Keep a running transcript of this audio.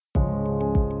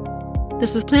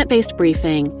This is Plant-Based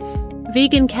Briefing.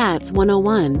 Vegan Cats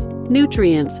 101.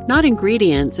 Nutrients, not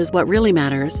ingredients, is what really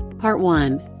matters. Part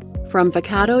 1. From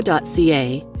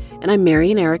Vacado.ca. And I'm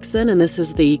Marian Erickson, and this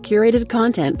is the curated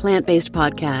content plant-based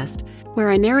podcast, where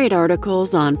I narrate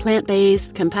articles on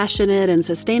plant-based, compassionate, and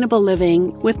sustainable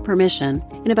living with permission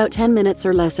in about 10 minutes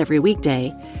or less every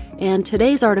weekday. And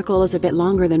today's article is a bit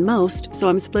longer than most, so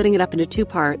I'm splitting it up into 2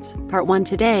 parts, part 1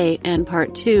 today and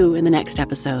part 2 in the next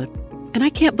episode. And I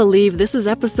can't believe this is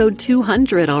episode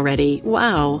 200 already.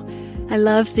 Wow. I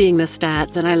love seeing the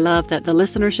stats, and I love that the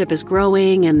listenership is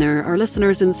growing and there are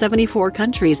listeners in 74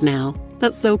 countries now.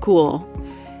 That's so cool.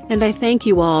 And I thank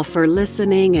you all for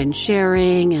listening and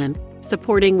sharing and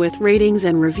supporting with ratings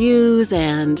and reviews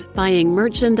and buying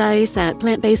merchandise at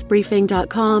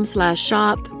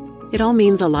plantbasedbriefing.com/shop. It all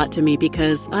means a lot to me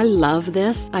because I love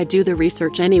this. I do the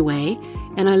research anyway,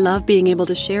 and I love being able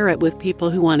to share it with people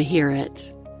who want to hear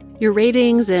it. Your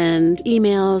ratings and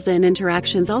emails and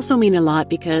interactions also mean a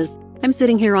lot because I'm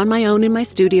sitting here on my own in my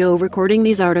studio recording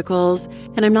these articles,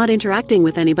 and I'm not interacting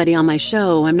with anybody on my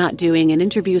show. I'm not doing an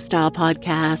interview-style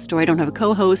podcast, or I don't have a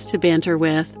co-host to banter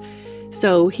with.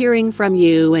 So hearing from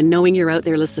you and knowing you're out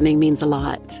there listening means a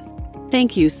lot.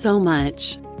 Thank you so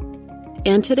much.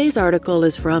 And today's article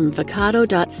is from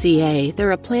Vacado.ca.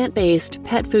 They're a plant-based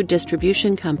pet food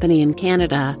distribution company in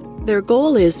Canada. Their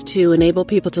goal is to enable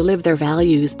people to live their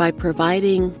values by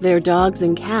providing their dogs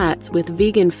and cats with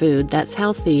vegan food that's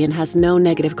healthy and has no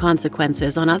negative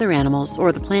consequences on other animals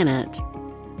or the planet.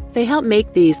 They help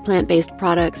make these plant-based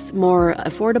products more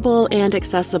affordable and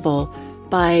accessible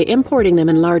by importing them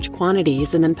in large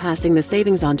quantities and then passing the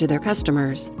savings on to their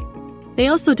customers. They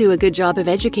also do a good job of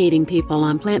educating people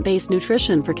on plant-based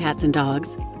nutrition for cats and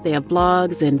dogs. They have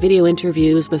blogs and video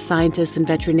interviews with scientists and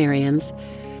veterinarians.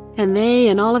 And they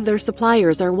and all of their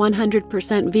suppliers are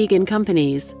 100% vegan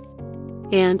companies.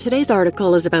 And today's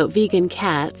article is about vegan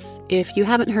cats. If you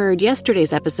haven't heard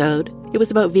yesterday's episode, it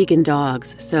was about vegan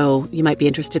dogs, so you might be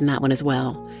interested in that one as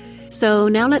well. So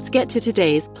now let's get to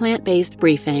today's plant-based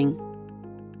briefing.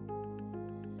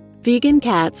 Vegan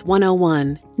Cats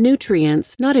 101.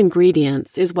 Nutrients, not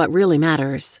ingredients, is what really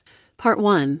matters. Part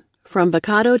 1. From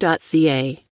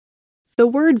Vacado.ca. The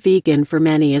word vegan for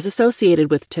many is associated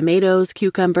with tomatoes,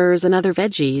 cucumbers, and other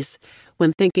veggies.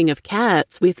 When thinking of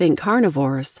cats, we think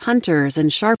carnivores, hunters,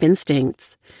 and sharp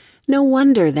instincts. No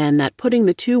wonder, then, that putting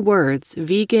the 2 words,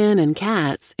 vegan and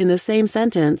cats, in the same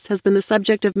sentence has been the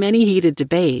subject of many heated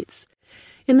debates.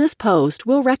 In this post,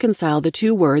 we'll reconcile the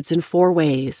 2 words in 4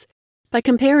 ways. By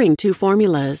comparing 2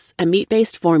 formulas, a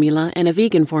meat-based formula and a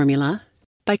vegan formula,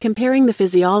 by comparing the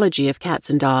physiology of cats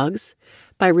and dogs,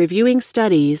 by reviewing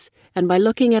studies, and by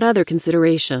looking at other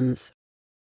considerations.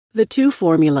 The 2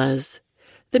 formulas.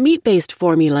 The meat-based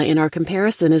formula in our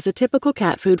comparison is a typical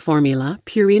cat food formula,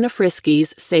 Purina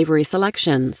Friskies Savory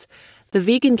Selections. The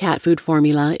vegan cat food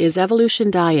formula is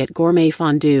Evolution Diet Gourmet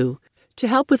Fondue. To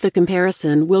help with the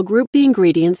comparison, we'll group the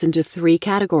ingredients into 3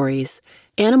 categories.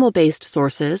 Animal-based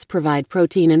sources provide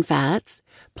protein and fats,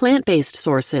 plant-based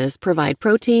sources provide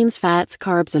proteins, fats,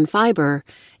 carbs, and fiber,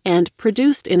 and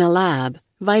produced in a lab,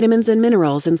 vitamins and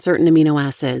minerals and certain amino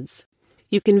acids.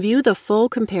 You can view the full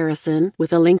comparison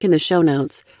with a link in the show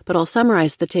notes, but I'll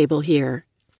summarize the table here.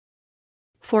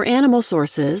 For animal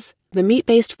sources, the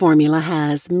meat-based formula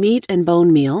has meat and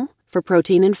bone meal for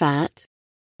protein and fat,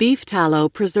 beef tallow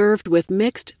preserved with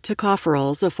mixed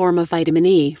tocopherols, a form of vitamin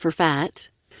E, for fat,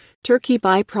 turkey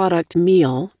byproduct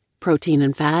meal, protein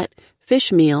and fat,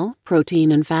 fish meal,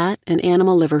 protein and fat, and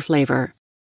animal liver flavor.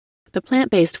 The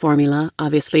plant-based formula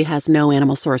obviously has no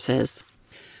animal sources.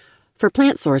 For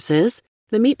plant sources,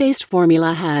 the meat-based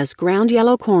formula has ground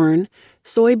yellow corn,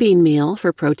 soybean meal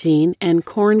for protein, and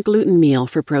corn gluten meal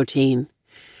for protein.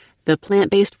 The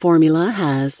plant-based formula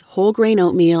has whole grain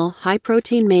oatmeal,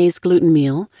 high-protein maize gluten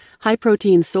meal,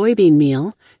 high-protein soybean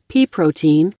meal, pea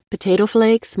protein, potato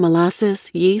flakes,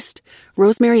 molasses, yeast,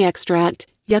 rosemary extract,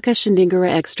 yucca shindingara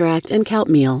extract, and kelp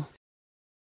meal.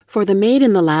 For the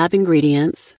made-in-the-lab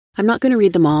ingredients, I'm not going to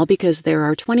read them all because there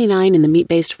are 29 in the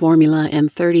meat-based formula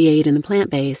and 38 in the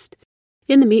plant-based.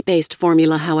 In the meat-based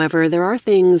formula, however, there are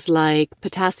things like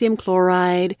potassium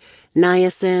chloride,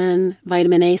 niacin,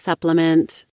 vitamin A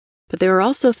supplement, but there are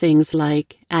also things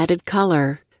like added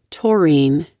color,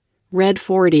 taurine, red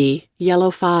 40, yellow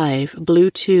 5,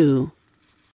 blue 2.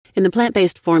 In the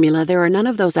plant-based formula, there are none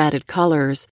of those added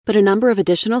colors, but a number of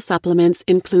additional supplements,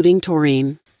 including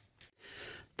taurine.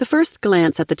 The first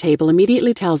glance at the table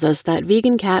immediately tells us that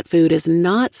vegan cat food is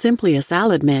not simply a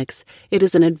salad mix. It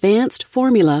is an advanced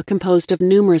formula composed of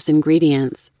numerous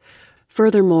ingredients.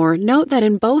 Furthermore, note that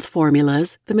in both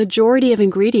formulas, the majority of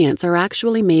ingredients are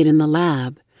actually made in the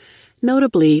lab.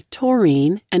 Notably,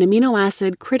 taurine, an amino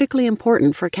acid critically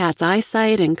important for cats'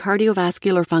 eyesight and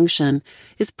cardiovascular function,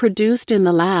 is produced in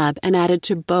the lab and added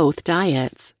to both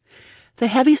diets. The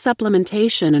heavy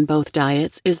supplementation in both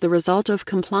diets is the result of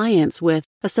compliance with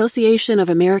Association of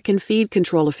American Feed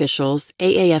Control Officials,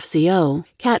 AAFCO,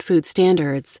 cat food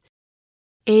standards.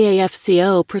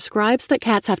 AAFCO prescribes that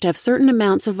cats have to have certain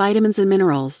amounts of vitamins and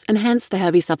minerals, and hence the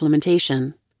heavy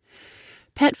supplementation.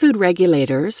 Pet food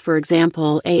regulators, for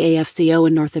example, AAFCO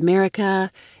in North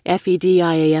America,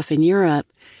 FED-IAF in Europe,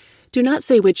 do not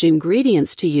say which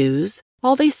ingredients to use.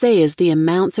 All they say is the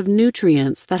amounts of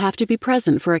nutrients that have to be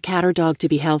present for a cat or dog to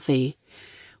be healthy.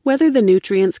 Whether the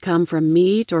nutrients come from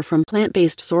meat or from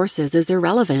plant-based sources is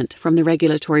irrelevant from the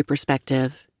regulatory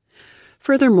perspective.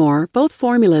 Furthermore, both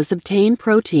formulas obtain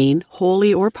protein,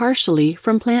 wholly or partially,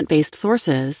 from plant-based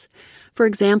sources. For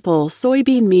example,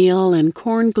 soybean meal and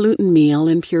corn gluten meal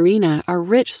in Purina are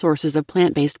rich sources of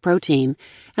plant-based protein,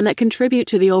 and that contribute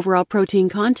to the overall protein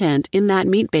content in that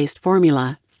meat-based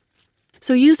formula.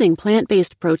 So using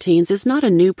plant-based proteins is not a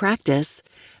new practice.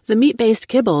 The meat-based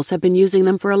kibbles have been using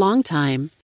them for a long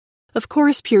time. Of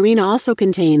course, Purina also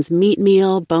contains meat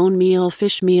meal, bone meal,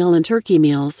 fish meal, and turkey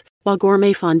meals, while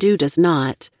Gourmet Fondue does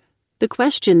not. The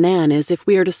question then is, if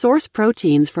we are to source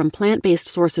proteins from plant-based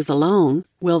sources alone,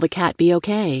 will the cat be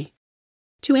okay?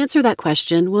 To answer that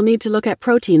question, we'll need to look at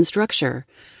protein structure.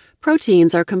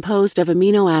 Proteins are composed of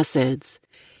amino acids.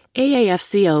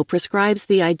 AAFCO prescribes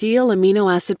the ideal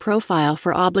amino acid profile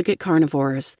for obligate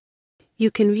carnivores.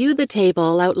 You can view the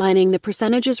table outlining the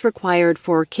percentages required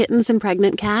for kittens and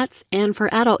pregnant cats and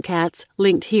for adult cats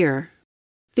linked here.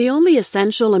 The only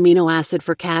essential amino acid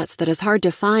for cats that is hard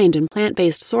to find in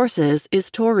plant-based sources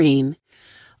is taurine.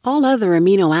 All other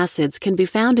amino acids can be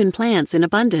found in plants in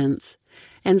abundance.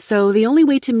 And so the only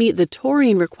way to meet the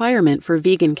taurine requirement for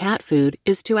vegan cat food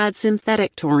is to add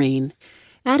synthetic taurine.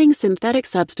 Adding synthetic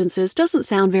substances doesn't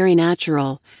sound very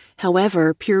natural.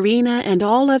 However, Purina and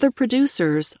all other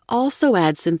producers also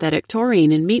add synthetic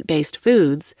taurine in meat-based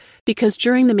foods because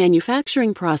during the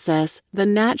manufacturing process, the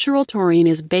natural taurine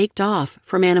is baked off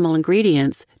from animal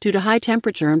ingredients due to high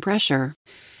temperature and pressure.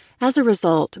 As a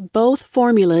result, both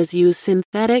formulas use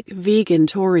synthetic vegan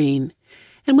taurine.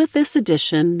 And with this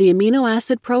addition, the amino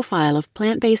acid profile of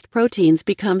plant-based proteins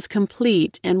becomes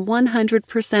complete and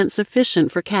 100%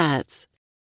 sufficient for cats.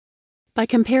 By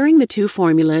comparing the two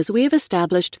formulas, we have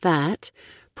established that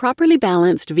properly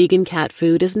balanced vegan cat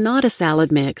food is not a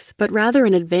salad mix, but rather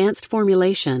an advanced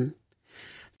formulation.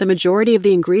 The majority of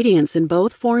the ingredients in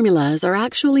both formulas are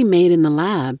actually made in the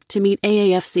lab to meet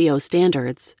AAFCO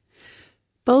standards.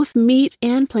 Both meat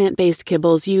and plant-based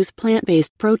kibbles use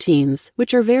plant-based proteins,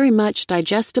 which are very much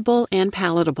digestible and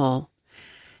palatable.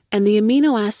 And the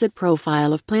amino acid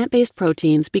profile of plant-based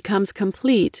proteins becomes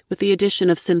complete with the addition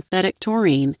of synthetic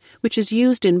taurine, which is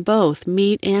used in both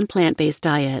meat and plant-based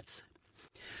diets.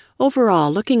 Overall,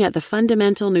 looking at the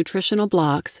fundamental nutritional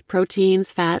blocks,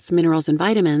 proteins, fats, minerals, and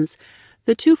vitamins,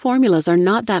 the two formulas are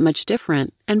not that much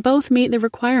different, and both meet the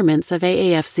requirements of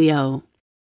AAFCO.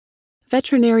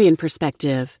 Veterinarian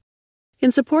perspective.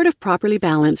 In support of properly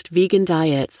balanced vegan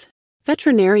diets,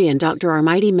 veterinarian Dr.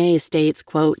 Armighty May states,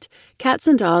 quote, "Cats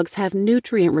and dogs have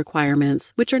nutrient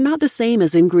requirements, which are not the same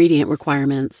as ingredient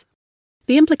requirements."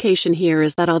 The implication here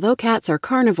is that although cats are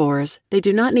carnivores, they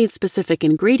do not need specific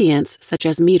ingredients, such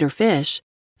as meat or fish,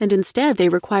 and instead they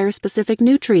require specific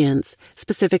nutrients,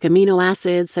 specific amino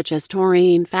acids, such as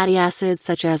taurine, fatty acids,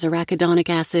 such as arachidonic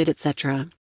acid, etc.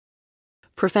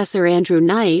 Professor Andrew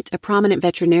Knight, a prominent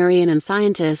veterinarian and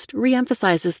scientist,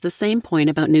 re-emphasizes the same point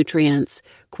about nutrients.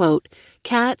 Quote,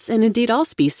 "Cats, and indeed all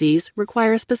species,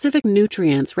 require specific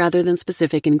nutrients rather than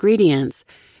specific ingredients.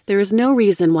 There is no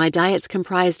reason why diets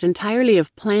comprised entirely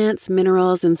of plants,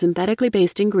 minerals, and synthetically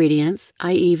based ingredients,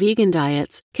 i.e. vegan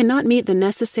diets, cannot meet the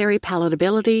necessary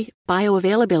palatability,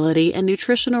 bioavailability, and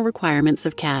nutritional requirements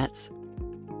of cats."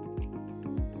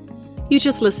 You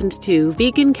just listened to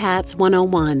Vegan Cats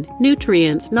 101,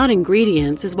 Nutrients, Not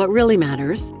Ingredients is What Really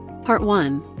Matters, Part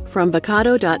 1, from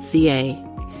Vacado.ca.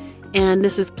 And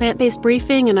this is Plant-Based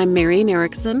Briefing, and I'm Marian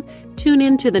Erickson. Tune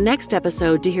in to the next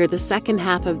episode to hear the second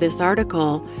half of this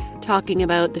article, talking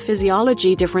about the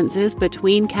physiology differences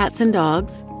between cats and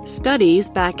dogs, studies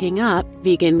backing up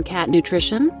vegan cat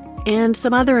nutrition, and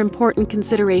some other important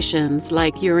considerations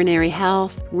like urinary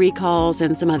health, recalls,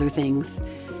 and some other things.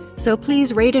 So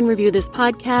please rate and review this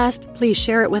podcast, please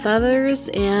share it with others,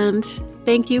 and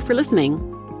thank you for listening.